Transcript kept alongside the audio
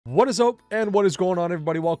What is up and what is going on,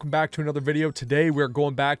 everybody? Welcome back to another video. Today we're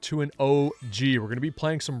going back to an OG. We're going to be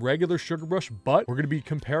playing some regular Sugar Rush, but we're going to be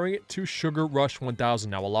comparing it to Sugar Rush 1000.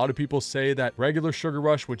 Now, a lot of people say that regular Sugar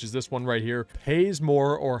Rush, which is this one right here, pays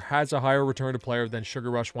more or has a higher return to player than Sugar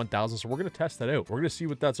Rush 1000. So we're going to test that out. We're going to see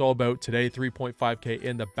what that's all about today. 3.5k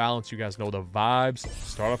in the balance. You guys know the vibes.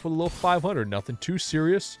 Start off with a little 500. Nothing too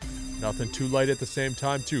serious. Nothing too light at the same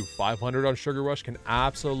time too. 500 on Sugar Rush can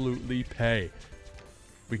absolutely pay.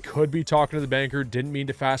 We could be talking to the banker. Didn't mean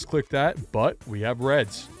to fast click that, but we have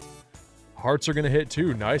reds. Hearts are going to hit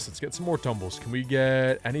too. Nice. Let's get some more tumbles. Can we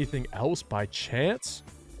get anything else by chance?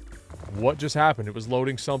 What just happened? It was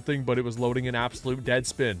loading something, but it was loading an absolute dead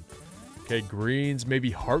spin. Okay, greens,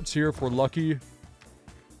 maybe hearts here if we're lucky.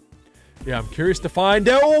 Yeah, I'm curious to find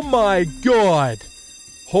out. Oh my god.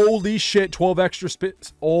 Holy shit, 12 extra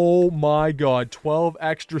spins. Oh my god, 12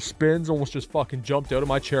 extra spins. Almost just fucking jumped out of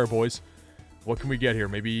my chair, boys. What can we get here?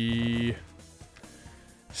 Maybe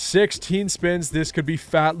 16 spins. This could be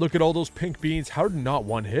fat. Look at all those pink beans. How did not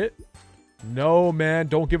one hit? No, man.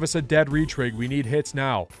 Don't give us a dead retrig. We need hits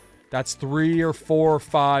now. That's 3 or 4 or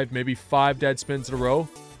 5. Maybe 5 dead spins in a row.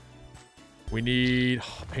 We need...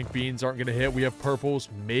 pink beans aren't going to hit. We have purples.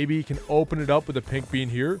 Maybe you can open it up with a pink bean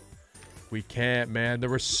here. We can't, man.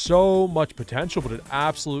 There was so much potential, but it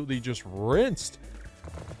absolutely just rinsed.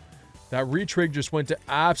 That retrig just went to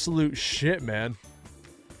absolute shit, man.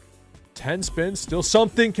 10 spins. Still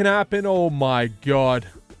something can happen. Oh my god.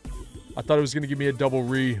 I thought it was going to give me a double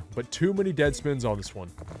re, but too many dead spins on this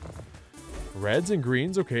one. Reds and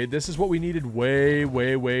greens. Okay, this is what we needed way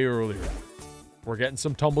earlier. We're getting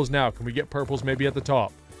some tumbles now. Can we get purples maybe at the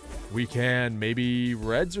top? We can. Maybe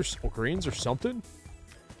reds or greens or something.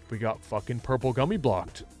 We got fucking purple gummy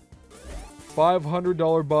blocked.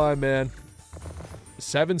 $500 buy, man.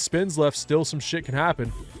 7 spins left. Still some shit can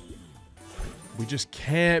happen. We just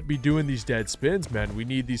can't be doing these dead spins, man. We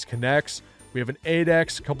need these connects. We have an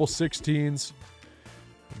 8x, a couple 16s.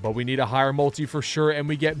 But we need a higher multi for sure. And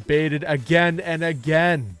we get baited again and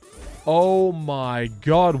again. Oh my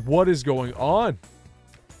god. What is going on?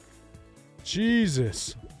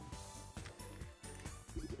 Jesus.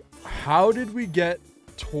 How did we get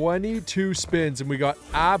 22 spins and we got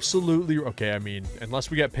absolutely... okay, I mean, unless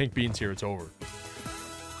we get pink beans here, it's over.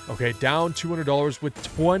 Okay, down $200 with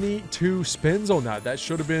 22 spins on that. That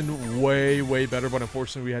should have been way better, but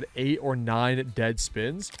unfortunately we had 8 or 9 dead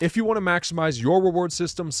spins. If you want to maximize your reward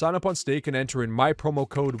system, sign up on Stake and enter in my promo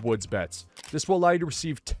code WoodsBets. This will allow you to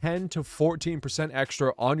receive 10 to 14%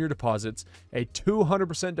 extra on your deposits, a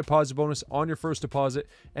 200% deposit bonus on your first deposit,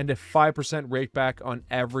 and a 5% rake back on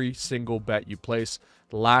every single bet you place.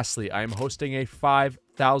 Lastly, I am hosting a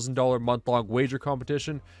 $5,000 month-long wager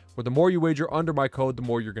competition where the more you wager under my code, the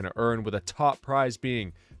more you're going to earn, with a top prize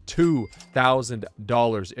being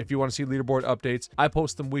 $2,000. If you want to see leaderboard updates, I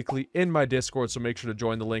post them weekly in my Discord, so make sure to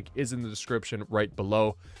join. The link is in the description right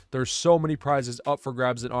below. There's so many prizes up for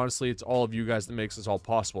grabs, and honestly, it's all of you guys that makes this all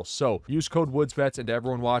possible. So use code WoodsBets, and to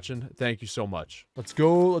everyone watching, thank you so much. Let's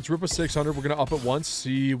go. Let's rip a 600. We're going to up it once,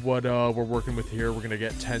 see what we're working with here. We're going to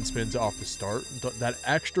get 10 spins off the start. That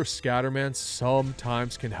extra scatter, man,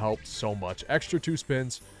 sometimes can help so much. Extra 2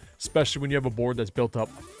 spins. Especially when you have a board that's built up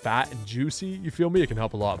fat and juicy, you feel me? It can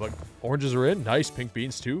help a lot. But oranges are in. Nice. Pink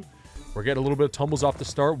beans too. We're getting a little bit of tumbles off the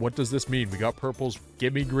start. What does this mean? We got purples.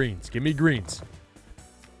 Give me greens. Give me greens.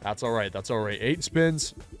 That's all right. That's all right. 8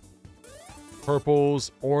 spins.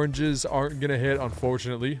 Purples. Oranges aren't going to hit,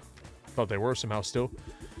 unfortunately. Thought they were somehow still.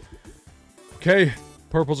 Okay.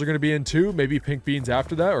 Purples are going to be in too. Maybe pink beans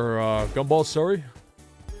after that. Or gumballs, sorry.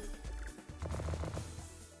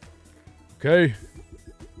 Okay.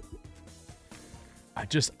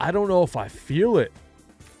 I don't know if I feel it.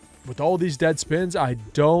 With all these dead spins, I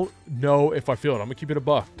don't know if I feel it. I'm going to keep it a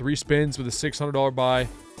buck. 3 spins with a $600 buy,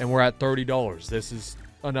 and we're at $30. This is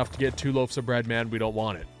enough to get 2 loaves of bread, man. We don't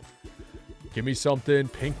want it. Give me something.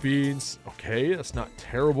 Pink beans. Okay, that's not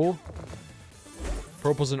terrible.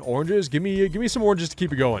 Purples and oranges. Give me some oranges to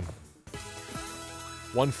keep it going.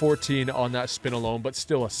 114 on that spin alone, but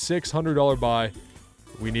still a $600 buy.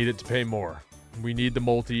 We need it to pay more. We need the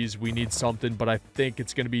multis. We need something, but I think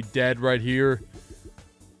it's going to be dead right here.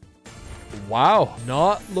 Wow.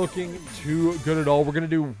 Not looking too good at all. We're going to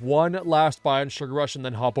do one last buy on Sugar Rush and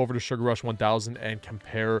then hop over to Sugar Rush 1000 and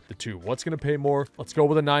compare the two. What's going to pay more? Let's go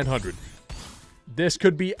with a 900. This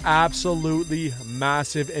could be absolutely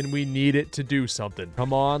massive, and we need it to do something.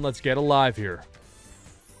 Come on, let's get alive here.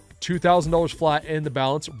 $2,000 flat in the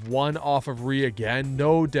balance. 1 off of re again.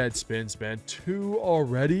 No dead spins, man. 2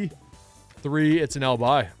 already. 3, it's an L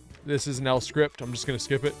buy. This is an L script. I'm just going to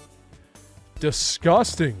skip it.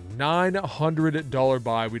 Disgusting. $900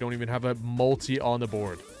 buy. We don't even have a multi on the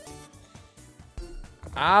board.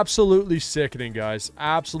 Absolutely sickening, guys.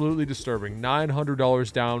 Absolutely disturbing.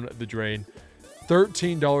 $900 down the drain.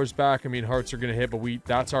 $13 back. I mean, hearts are going to hit, but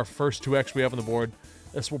that's our first 2x we have on the board.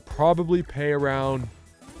 This will probably pay around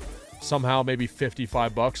somehow maybe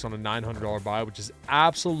 55 bucks on a $900 buy, which is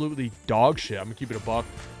absolutely dog shit. I'm going to keep it a buck.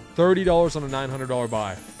 $30 on a $900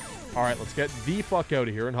 buy. All right, let's get the fuck out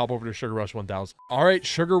of here and hop over to Sugar Rush 1000. All right,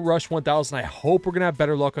 Sugar Rush 1000. I hope we're going to have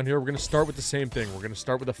better luck on here. We're going to start with the same thing. We're going to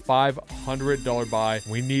start with a $500 buy.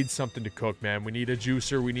 We need something to cook, man. We need a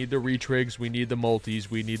juicer. We need the retrigs. We need the multis.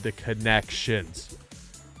 We need the connections.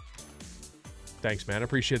 Thanks, man.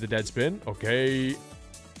 Appreciate the dead spin. Okay.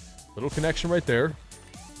 Little connection right there.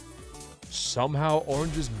 Somehow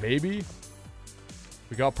oranges, maybe.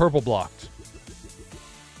 We got purple blocked.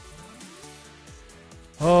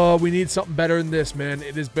 Oh, we need something better than this, man.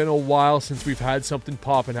 It has been a while since we've had something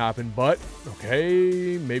poppin' happen, but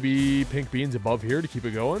okay, maybe pink beans above here to keep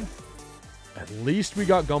it going. At least we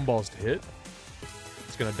got gumballs to hit.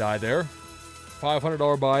 It's gonna die there.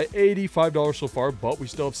 $500 buy, $85 so far, but we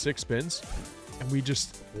still have 6 spins. And we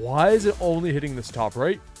just, why is it only hitting this top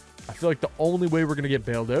right? I feel like the only way we're gonna get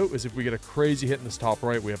bailed out is if we get a crazy hit in this top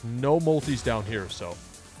right. We have no multis down here, so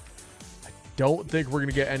I don't think we're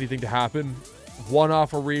gonna get anything to happen. One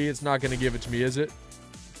off a re, it's not going to give it to me, is it?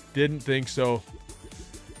 Didn't think so.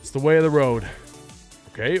 It's the way of the road.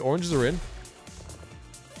 Okay, oranges are in.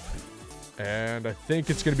 And I think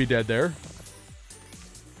it's going to be dead there.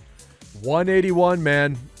 181,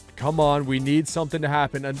 man. Come on, we need something to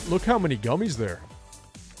happen. And look how many gummies there.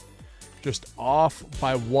 Just off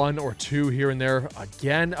by 1 or 2 here and there.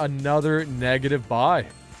 Again, another negative buy.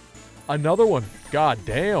 Another one. God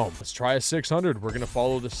damn. Let's try a 600. We're going to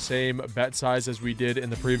follow the same bet size as we did in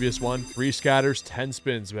the previous one. 3 scatters, 10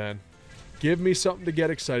 spins, man. Give me something to get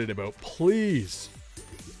excited about, please.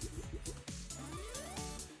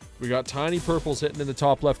 We got tiny purples hitting in the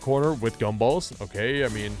top left corner with gumballs. Okay, I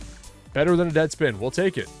mean, better than a dead spin. We'll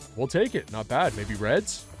take it. We'll take it. Not bad. Maybe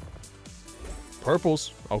reds?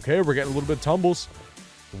 Purples. Okay, we're getting a little bit of tumbles.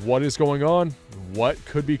 What is going on? What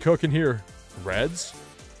could be cooking here? Reds?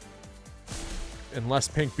 Unless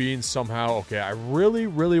pink beans somehow. Okay, I really,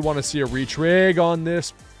 really want to see a retrig on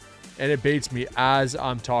this. And it baits me as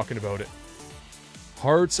I'm talking about it.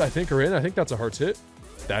 Hearts, I think, are in. I think that's a hearts hit.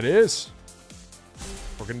 That is.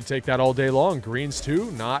 We're going to take that all day long. Greens,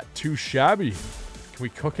 too. Not too shabby. Can we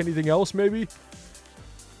cook anything else, maybe?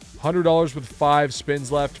 $100 with 5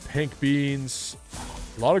 spins left. Pink beans.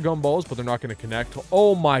 A lot of gumballs, but they're not going to connect.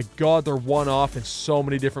 Oh, my God. They're one off in so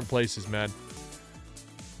many different places, man.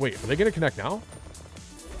 Wait, are they going to connect now?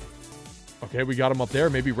 Okay, we got them up there.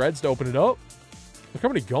 Maybe reds to open it up. Look how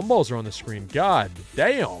many gumballs are on the screen. God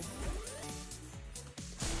damn.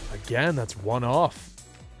 Again, that's one off.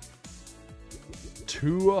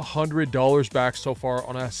 $200 back so far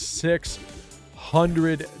on a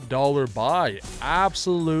 $600 buy.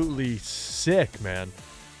 Absolutely sick, man.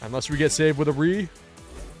 Unless we get saved with a re.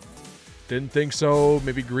 Didn't think so.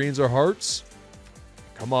 Maybe greens or hearts.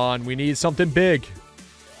 Come on, we need something big.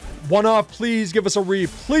 One off, please give us a re,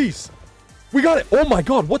 please. We got it. Oh my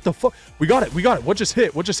God, what the fuck? We got it, we got it. What just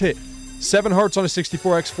hit? What just hit? 7 hearts on a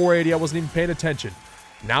 64x 480. I wasn't even paying attention.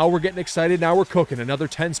 Now we're getting excited. Now we're cooking. Another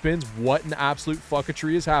 10 spins. What an absolute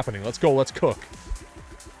fuckatry is happening. Let's go, let's cook.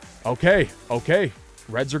 Okay, okay.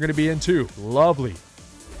 Reds are going to be in too. Lovely.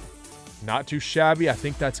 Not too shabby. I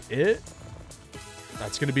think that's it.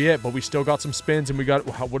 That's going to be it, but we still got some spins, and we got,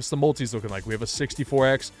 what's the multis looking like? We have a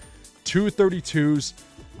 64x, 232s,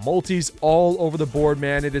 multis all over the board,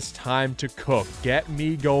 man. It is time to cook. Get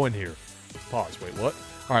me going here. Pause. Wait, what?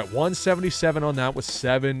 All right, 177 on that with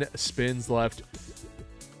 7 spins left.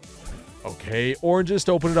 Okay, oranges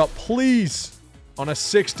to open it up, please. On a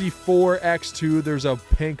 64x2, there's a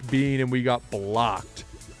pink bean, and we got blocked.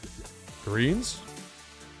 Greens.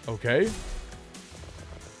 Okay.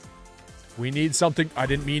 We need something. I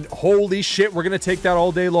didn't mean... Holy shit, we're going to take that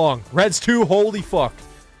all day long. Reds too, holy fuck.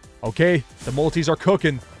 Okay, the multis are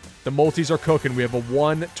cooking. The multis are cooking. We have a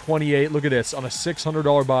 128. Look at this. On a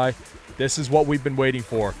 $600 buy. This is what we've been waiting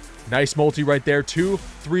for. Nice multi right there too.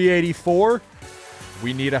 384.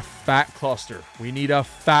 We need a fat cluster. We need a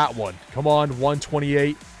fat one. Come on,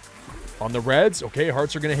 128. On the reds. Okay,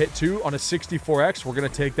 hearts are going to hit too. On a 64x, we're going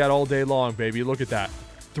to take that all day long, baby. Look at that.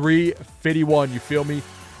 351. You feel me?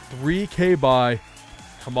 3K buy.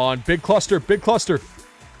 Come on. Big cluster. Big cluster.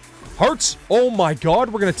 Hearts. Oh my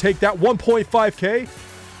God. We're going to take that 1.5K.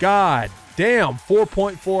 God damn.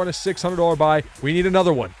 4.4 on a $600 buy. We need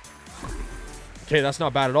another one. Okay, that's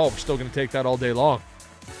not bad at all. We're still going to take that all day long.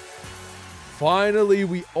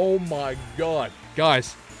 finally, oh my God.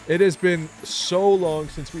 Guys, it has been so long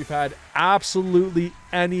since we've had absolutely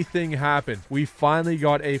anything happen. We finally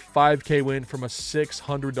got a 5K win from a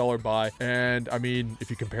 $600 buy. And I mean,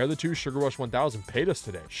 if you compare the two, Sugar Rush 1000 paid us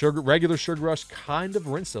today. Regular Sugar Rush kind of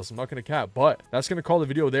rinsed us. I'm not going to cap, but that's going to call the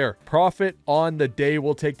video there. Profit on the day.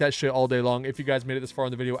 We'll take that shit all day long. If you guys made it this far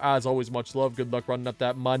in the video, as always, much love. Good luck running up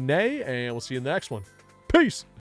that money, and we'll see you in the next one. Peace.